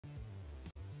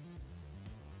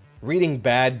Reading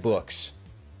bad books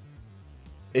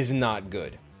is not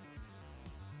good.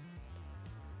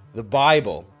 The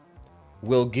Bible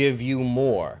will give you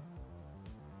more.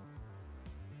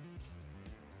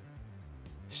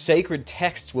 Sacred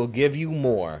texts will give you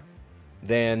more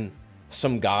than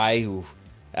some guy who,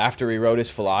 after he wrote his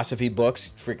philosophy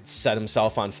books, freaking set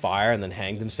himself on fire and then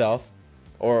hanged himself.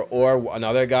 Or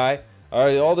another guy,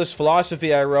 all this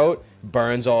philosophy I wrote,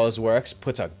 burns all his works,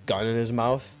 puts a gun in his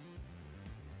mouth.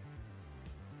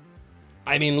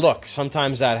 I mean, look,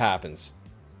 sometimes that happens.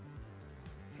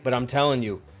 But I'm telling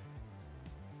you,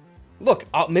 look,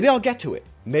 maybe I'll get to it.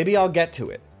 Maybe I'll get to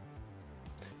it.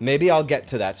 Maybe I'll get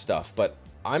to that stuff, but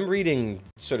I'm reading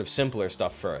sort of simpler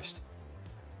stuff first.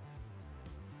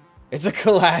 It's a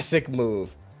classic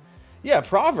move. Yeah,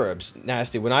 Proverbs,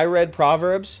 nasty. When I read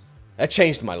Proverbs, that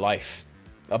changed my life.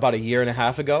 About a year and a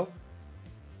half ago,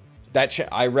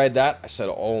 I read that. I said,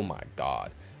 "Oh my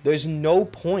God, there's no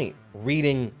point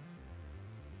reading.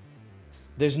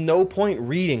 There's no point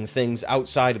reading things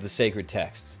outside of the sacred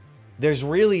texts. There's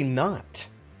really not.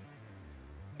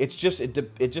 It's just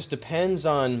it just depends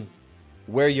on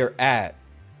where you're at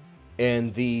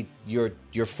and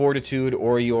your fortitude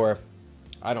or your,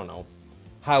 I don't know,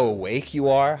 how awake you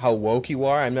are, how woke you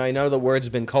are. I mean, I know the word's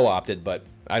been co-opted, but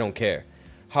I don't care.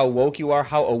 How woke you are,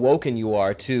 how awoken you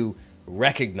are to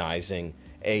recognizing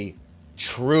a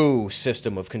true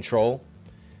system of control.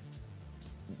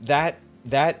 That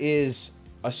is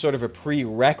a sort of a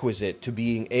prerequisite to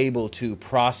being able to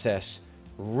process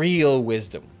real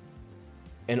wisdom.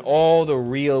 And all the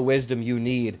real wisdom you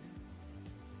need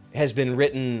has been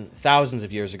written thousands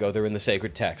of years ago. They're in the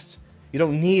sacred texts. You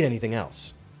don't need anything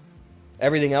else.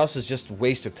 Everything else is just a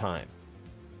waste of time,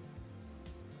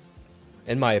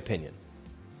 in my opinion.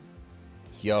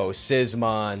 Yo,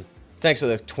 Sizmon, thanks for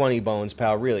the 20 bones,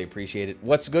 pal. Really appreciate it.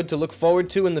 What's good to look forward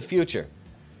to in the future?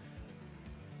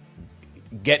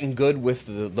 Getting good with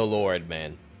the Lord,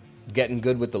 man. Getting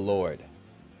good with the Lord.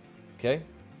 Okay?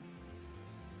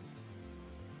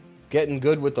 Getting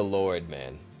good with the Lord,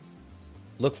 man.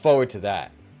 Look forward to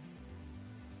that.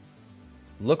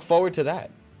 Look forward to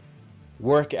that.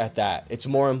 Work at that. It's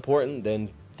more important than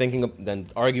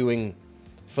than arguing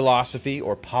philosophy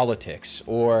or politics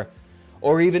or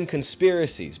even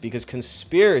conspiracies, because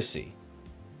conspiracy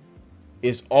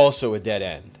is also a dead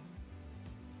end.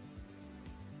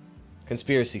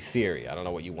 Conspiracy theory, I don't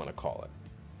know what you want to call it.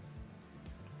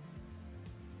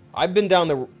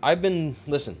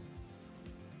 Listen.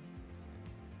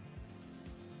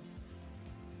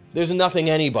 There's nothing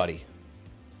anybody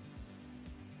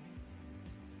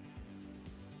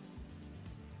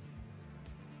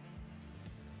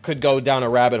could go down a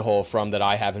rabbit hole from that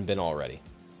I haven't been already.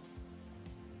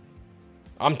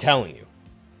 I'm telling you.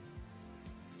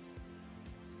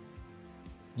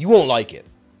 You won't like it.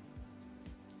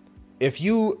 If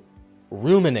you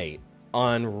ruminate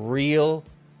on real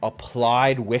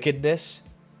applied wickedness,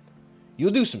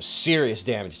 you'll do some serious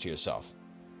damage to yourself.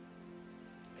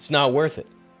 It's not worth it.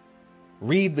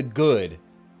 Read the good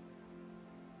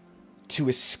to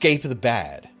escape the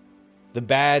bad. The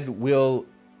bad will,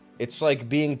 it's like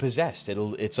being possessed.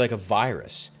 It's like a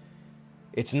virus.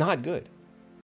 It's not good.